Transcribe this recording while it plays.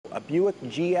Buick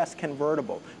GS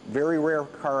Convertible. Very rare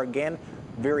car again,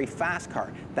 very fast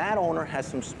car. That owner has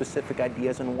some specific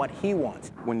ideas on what he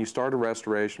wants. When you start a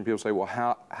restoration, people say, well,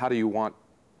 how do you want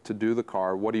to do the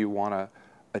car? What do you want to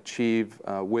achieve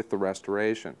with the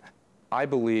restoration? I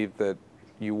believe that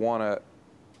you want to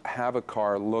have a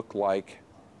car look like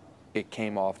it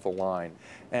came off the line.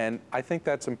 And I think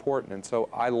that's important. And so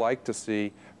I like to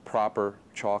see proper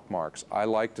chalk marks. I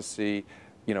like to see,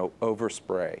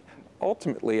 overspray.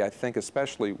 Ultimately, I think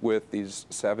especially with these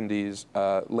 70s,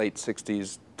 late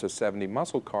 60s to 70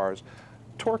 muscle cars,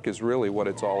 torque is really what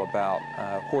it's all about.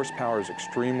 Horsepower is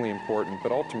extremely important,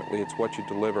 but ultimately it's what you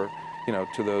deliver,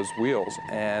 to those wheels.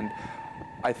 And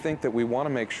I think that we want to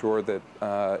make sure that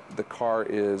the car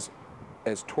is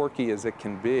as torquey as it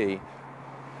can be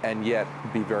and yet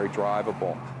be very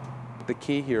drivable. The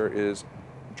key here is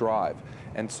drive.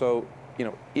 And so,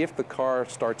 if the car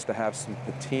starts to have some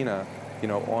patina,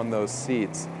 on those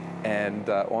seats and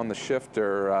on the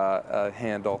shifter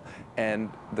handle, and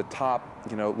the top,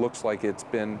 looks like it's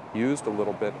been used a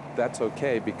little bit, that's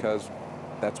okay, because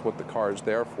that's what the car is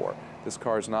there for. This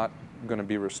car is not going to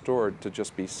be restored to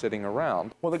just be sitting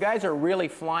around. Well, the guys are really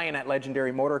flying at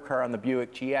legendary Motorcar on the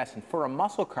Buick GS, and for a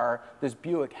muscle car, this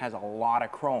Buick has a lot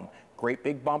of chrome. Great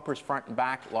big bumpers front and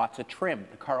back, lots of trim.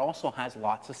 The car also has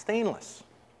lots of stainless.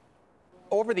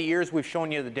 Over the years, we've shown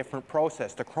you the different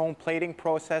process. The chrome plating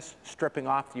process, stripping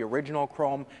off the original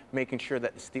chrome, making sure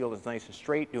that the steel is nice and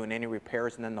straight, doing any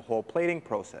repairs, and then the whole plating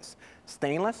process.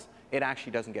 Stainless, it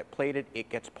actually doesn't get plated, it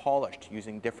gets polished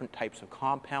using different types of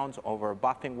compounds over a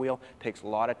buffing wheel. Takes a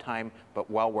lot of time,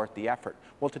 but well worth the effort.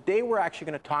 Well, today we're actually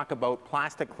going to talk about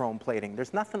plastic chrome plating.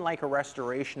 There's nothing like a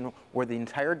restoration where the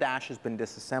entire dash has been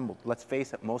disassembled. Let's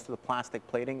face it, most of the plastic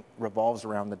plating revolves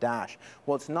around the dash.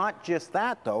 Well, it's not just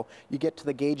that though. You get to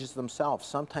the gauges themselves.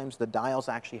 Sometimes the dials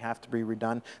actually have to be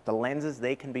redone. The lenses,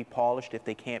 they can be polished if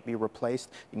they can't be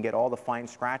replaced. You can get all the fine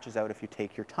scratches out if you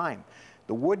take your time.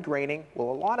 The wood graining, well,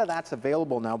 a lot of that's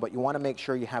available now, but you want to make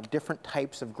sure you have different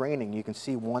types of graining. You can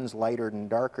see one's lighter and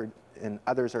darker, and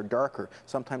others are darker.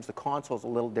 Sometimes the console is a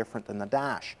little different than the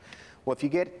dash. Well, if you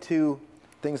get to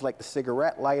things like the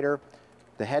cigarette lighter,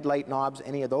 the headlight knobs,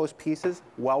 any of those pieces,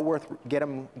 well worth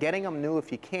getting them new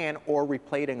if you can, or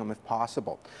replating them if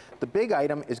possible. The big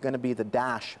item is going to be the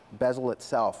dash bezel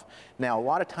itself. Now, a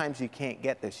lot of times you can't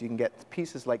get this. You can get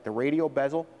pieces like the radio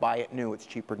bezel, buy it new. It's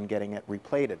cheaper than getting it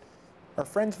replated. Our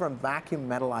friends from Vacuum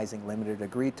Metallizing Limited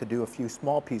agreed to do a few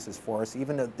small pieces for us,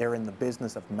 even though they're in the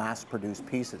business of mass-produced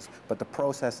pieces, but the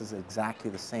process is exactly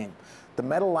the same. The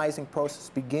metallizing process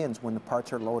begins when the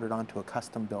parts are loaded onto a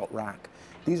custom-built rack.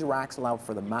 These racks allow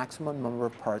for the maximum number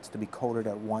of parts to be coated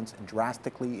at once and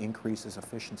drastically increases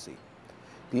efficiency.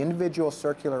 The individual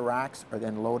circular racks are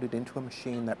then loaded into a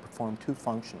machine that performs two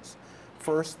functions.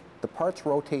 First, the parts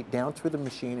rotate down through the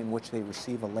machine in which they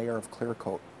receive a layer of clear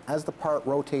coat. As the part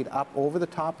rotates up over the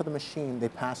top of the machine, they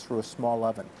pass through a small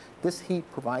oven. This heat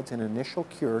provides an initial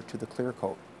cure to the clear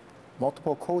coat.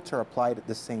 Multiple coats are applied at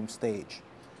this same stage.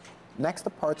 Next,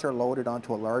 the parts are loaded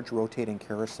onto a large rotating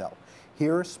carousel.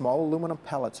 Here, small aluminum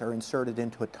pellets are inserted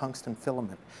into a tungsten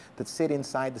filament that sit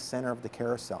inside the center of the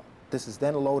carousel. This is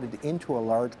then loaded into a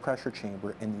large pressure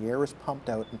chamber, and the air is pumped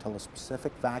out until a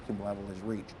specific vacuum level is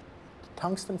reached.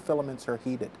 Tungsten filaments are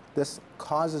heated. This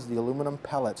causes the aluminum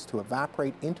pellets to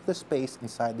evaporate into the space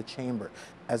inside the chamber.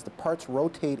 As the parts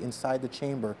rotate inside the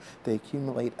chamber, they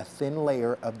accumulate a thin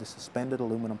layer of the suspended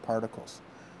aluminum particles.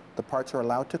 The parts are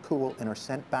allowed to cool and are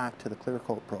sent back to the clear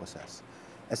coat process.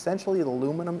 Essentially, the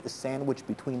aluminum is sandwiched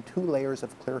between two layers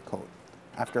of clear coat.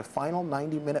 After a final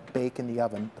 90-minute bake in the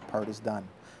oven, the part is done.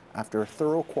 After a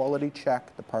thorough quality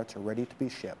check, the parts are ready to be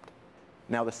shipped.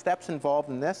 Now, the steps involved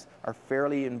in this are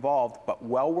fairly involved, but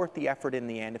well worth the effort in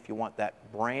the end if you want that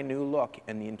brand new look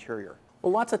in the interior.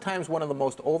 Well, lots of times one of the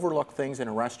most overlooked things in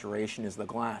a restoration is the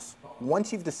glass.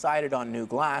 Once you've decided on new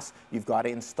glass, you've got to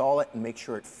install it and make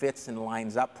sure it fits and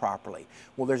lines up properly.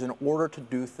 Well, there's an order to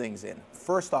do things in.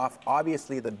 First off,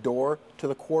 obviously the door to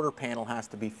the quarter panel has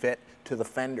to be fit to the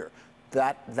fender.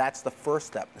 That's the first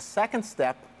step. The second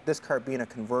step, this car being a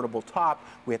convertible top,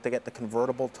 we have to get the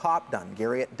convertible top done.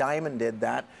 Gary at Diamond did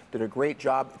that, did a great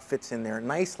job, it fits in there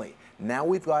nicely. Now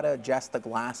we've got to adjust the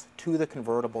glass to the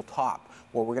convertible top.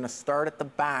 Well, we're going to start at the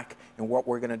back, and what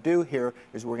we're going to do here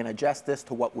is we're going to adjust this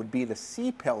to what would be the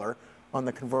C-pillar on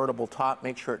the convertible top,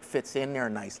 make sure it fits in there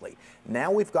nicely.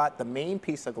 Now we've got the main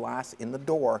piece of glass in the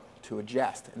door to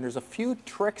adjust. And there's a few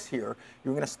tricks here.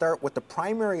 You're going to start with the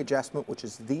primary adjustment, which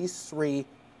is these three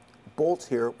bolts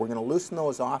here. We're going to loosen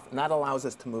those off, and that allows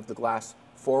us to move the glass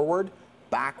forward,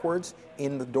 backwards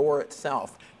in the door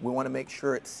itself. We want to make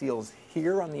sure it seals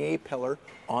here on the A pillar,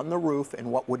 on the roof,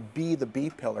 and what would be the B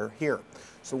pillar here.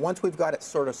 So once we've got it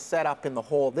sort of set up in the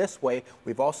hole this way,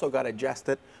 we've also got to adjust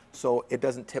it so it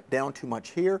doesn't tip down too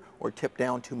much here or tip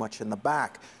down too much in the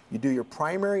back. You do your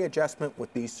primary adjustment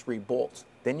with these 3 bolts.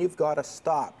 Then you've got to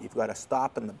stop. You've got to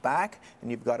stop in the back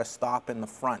and you've got to stop in the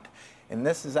front. And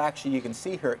this is actually, you can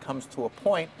see here, it comes to a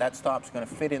point, that stop's going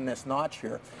to fit in this notch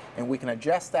here, and we can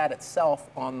adjust that itself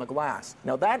on the glass.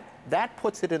 Now that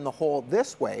puts it in the hole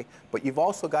this way, but you've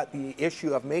also got the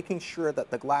issue of making sure that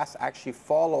the glass actually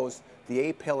follows the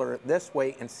A pillar this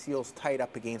way and seals tight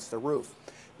up against the roof.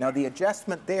 Now the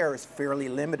adjustment there is fairly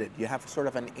limited. You have sort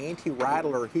of an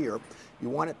anti-rattler here. You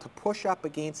want it to push up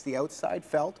against the outside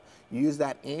felt. You use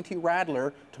that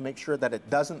anti-rattler to make sure that it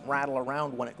doesn't rattle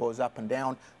around when it goes up and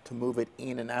down to move it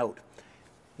in and out.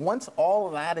 Once all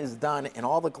of that is done and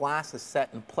all the glass is set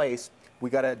in place, we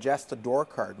got to adjust the door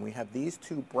card. And we have these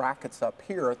 2 brackets up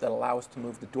here that allow us to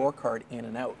move the door card in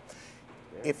and out.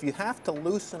 If you have to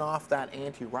loosen off that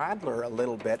anti-rattler a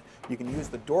little bit, you can use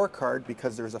the door card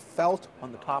because there's a felt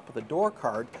on the top of the door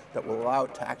card that will allow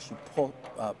it to actually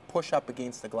push up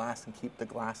against the glass and keep the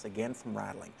glass again from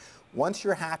rattling. Once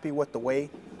you're happy with the way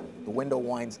the window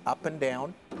winds up and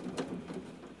down,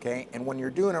 okay, and when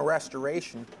you're doing a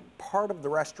restoration, part of the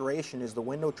restoration is the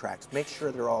window tracks. Make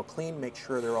sure they're all clean, make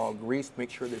sure they're all greased, make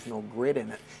sure there's no grit in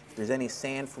it. If there's any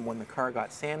sand from when the car got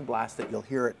sandblasted, you'll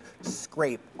hear it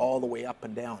scrape all the way up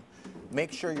and down.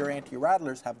 Make sure your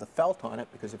anti-rattlers have the felt on it,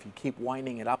 because if you keep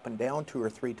winding it up and down 2 or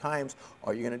 3 times,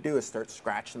 all you're going to do is start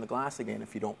scratching the glass again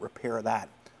if you don't repair that.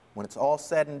 When it's all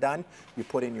said and done, you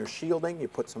put in your shielding, you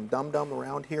put some dum-dum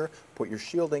around here, put your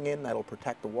shielding in, that'll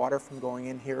protect the water from going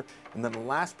in here, and then the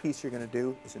last piece you're going to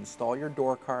do is install your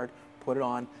door card, put it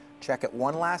on, check it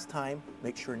one last time,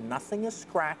 make sure nothing is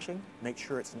scratching, make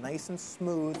sure it's nice and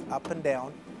smooth up and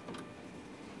down,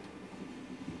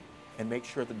 and make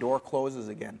sure the door closes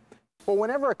again. Well,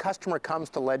 whenever a customer comes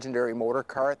to Legendary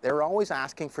Motorcar, they're always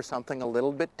asking for something a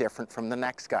little bit different from the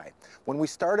next guy. When we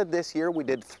started this year, we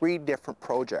did 3 different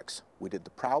projects. We did the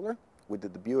Prowler, we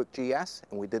did the Buick GS,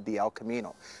 and we did the El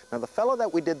Camino. Now, the fellow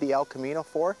that we did the El Camino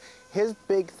for, his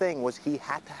big thing was he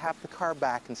had to have the car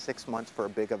back in 6 months for a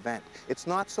big event. It's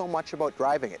not so much about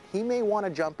driving it. He may want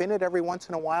to jump in it every once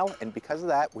in a while, and because of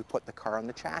that, we put the car on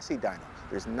the chassis dyno.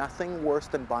 There's nothing worse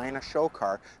than buying a show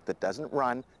car that doesn't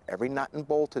run, every nut and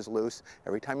bolt is loose,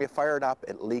 every time you fire it up,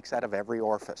 it leaks out of every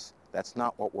orifice. That's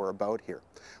not what we're about here.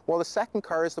 Well, the second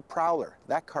car is the Prowler.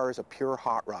 That car is a pure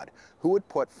hot rod. Who would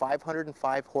put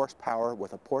 505 horsepower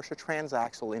with a Porsche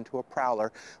transaxle into a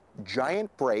Prowler?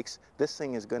 Giant brakes. This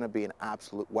thing is going to be an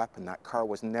absolute weapon. That car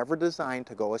was never designed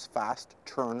to go as fast,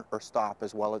 turn, or stop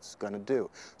as well as it's going to do.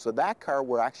 So that car,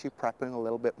 we're actually prepping a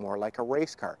little bit more like a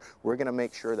race car. We're going to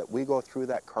make sure that we go through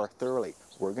that car thoroughly.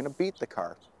 We're going to beat the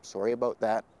car. Sorry about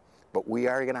that. But we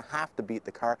are going to have to beat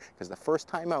the car, because the first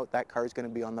time out, that car is going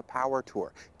to be on the power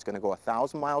tour. It's going to go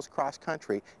 1,000 miles cross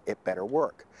country. It better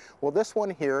work. Well, this one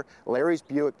here, Larry's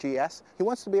Buick GS, he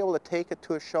wants to be able to take it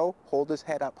to a show, hold his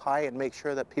head up high, and make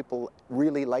sure that people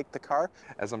really like the car.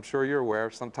 As I'm sure you're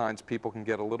aware, sometimes people can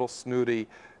get a little snooty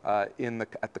at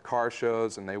the car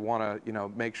shows, and they want to,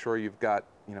 make sure you've got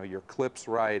your clips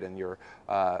right and your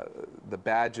the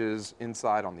badges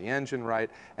inside on the engine right,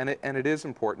 and it is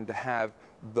important to have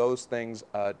those things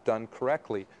done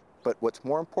correctly. But what's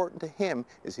more important to him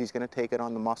is he's going to take it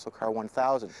on the Muscle Car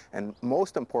 1000. And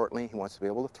most importantly, he wants to be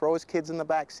able to throw his kids in the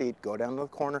back seat, go down to the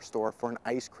corner store for an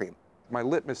ice cream. My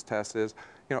litmus test is,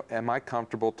 am I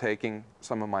comfortable taking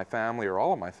some of my family or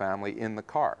all of my family in the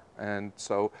car? And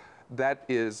so that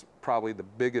is probably the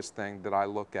biggest thing that I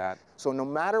look at. So no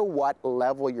matter what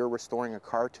level you're restoring a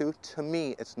car to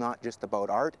me, it's not just about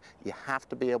art. You have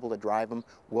to be able to drive them.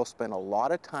 We'll spend a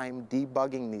lot of time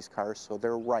debugging these cars so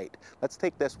they're right. Let's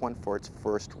take this one for its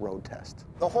first road test.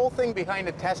 The whole thing behind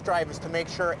a test drive is to make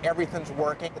sure everything's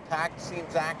working. The tach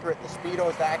seems accurate, the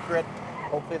speedo is accurate,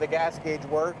 hopefully the gas gauge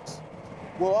works.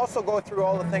 We'll also go through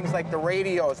all the things like the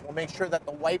radios. We'll make sure that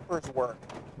the wipers work.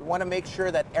 We want to make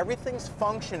sure that everything's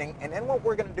functioning, and then what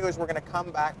we're going to do is we're going to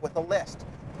come back with a list.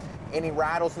 Any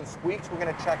rattles and squeaks, we're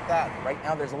going to check that. Right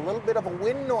now there's a little bit of a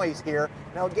wind noise here.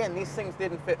 Now again, these things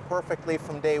didn't fit perfectly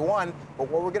from day one, but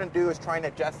what we're going to do is try and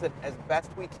adjust it as best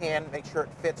we can, make sure it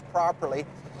fits properly.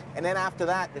 And then after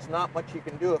that, there's not much you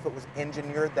can do if it was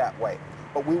engineered that way.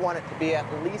 But we want it to be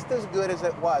at least as good as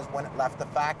it was when it left the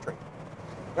factory.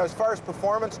 Now, as far as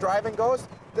performance driving goes,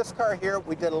 this car here,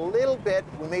 we did a little bit.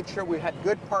 We made sure we had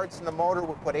good parts in the motor.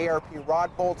 We put ARP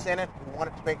rod bolts in it. We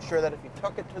wanted to make sure that if you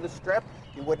took it to the strip,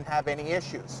 you wouldn't have any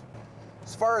issues.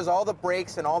 As far as all the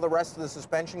brakes and all the rest of the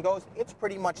suspension goes, it's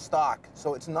pretty much stock.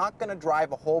 So it's not going to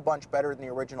drive a whole bunch better than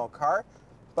the original car,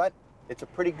 but it's a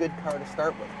pretty good car to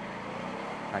start with.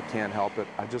 I can't help it.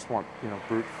 I just want,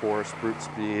 brute force, brute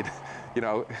speed.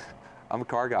 I'm a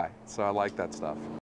car guy, so I like that stuff.